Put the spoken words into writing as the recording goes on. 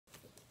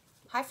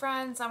Hi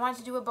friends, I wanted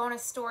to do a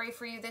bonus story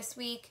for you this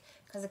week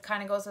because it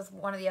kind of goes with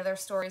one of the other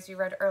stories we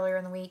read earlier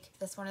in the week.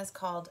 This one is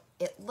called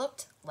It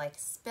Looked Like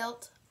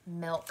Spilt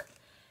Milk,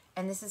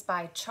 and this is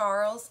by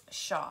Charles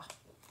Shaw.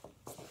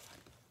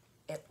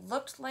 It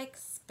looked like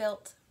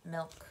spilt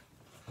milk.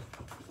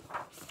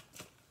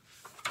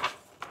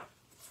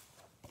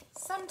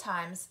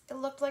 Sometimes it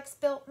looked like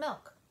spilt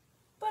milk,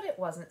 but it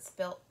wasn't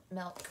spilt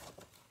milk.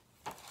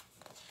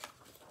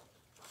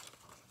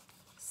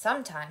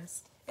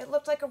 Sometimes it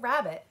looked like a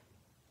rabbit,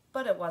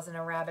 but it wasn't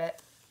a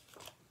rabbit.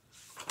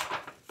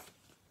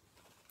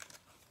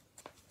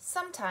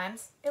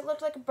 Sometimes it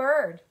looked like a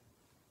bird,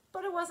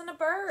 but it wasn't a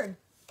bird.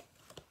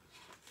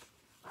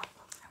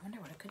 I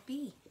wonder what it could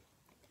be.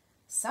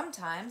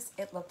 Sometimes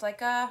it looked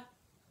like a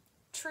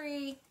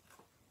tree,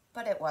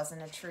 but it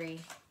wasn't a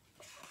tree.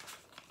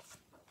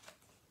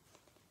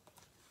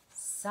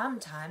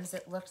 Sometimes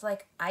it looked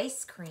like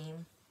ice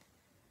cream,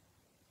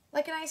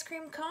 like an ice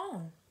cream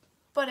cone,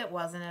 but it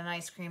wasn't an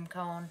ice cream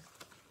cone.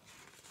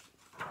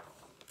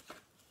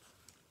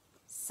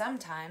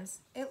 Sometimes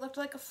it looked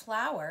like a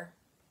flower,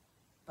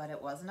 but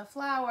it wasn't a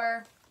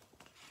flower.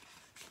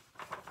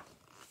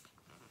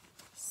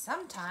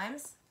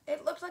 Sometimes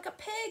it looked like a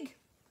pig,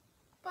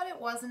 but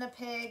it wasn't a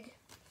pig.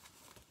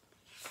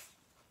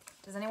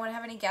 Does anyone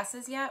have any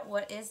guesses yet?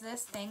 What is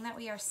this thing that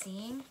we are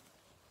seeing?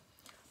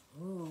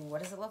 Ooh,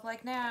 what does it look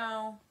like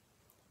now?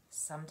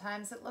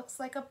 Sometimes it looks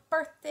like a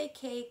birthday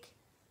cake,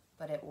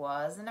 but it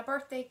wasn't a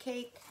birthday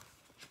cake.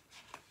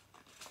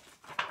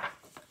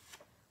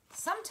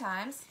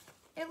 Sometimes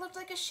it looked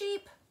like a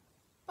sheep,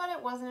 but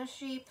it wasn't a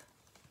sheep.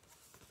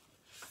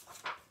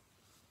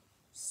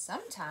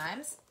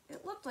 Sometimes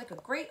it looked like a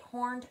great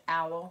horned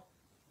owl,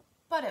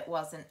 but it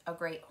wasn't a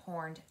great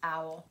horned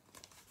owl.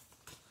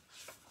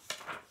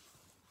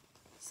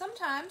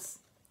 Sometimes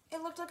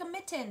it looked like a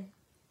mitten,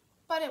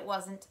 but it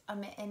wasn't a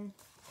mitten.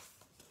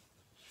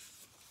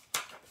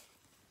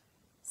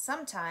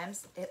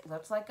 Sometimes it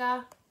looked like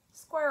a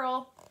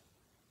squirrel,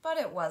 but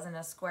it wasn't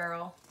a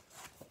squirrel.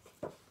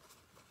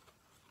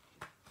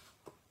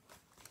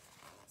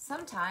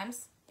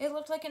 Sometimes it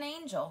looked like an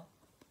angel,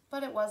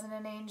 but it wasn't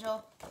an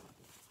angel.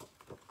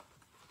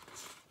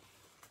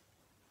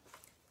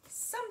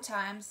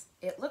 Sometimes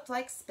it looked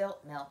like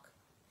spilt milk,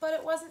 but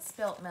it wasn't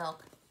spilt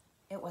milk.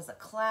 It was a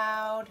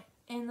cloud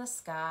in the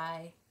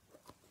sky.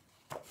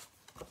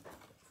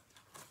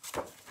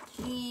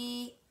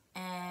 The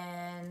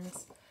end.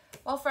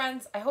 Well,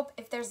 friends, I hope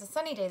if there's a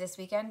sunny day this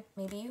weekend,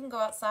 maybe you can go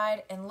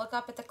outside and look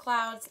up at the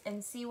clouds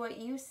and see what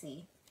you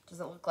see.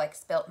 Does it look like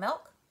spilt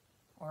milk,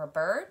 or a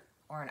bird,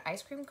 or an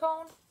ice cream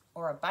cone,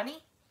 or a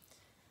bunny?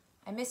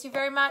 I miss you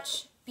very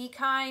much. Be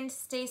kind,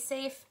 stay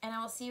safe, and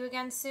I will see you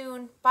again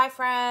soon. Bye,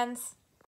 friends.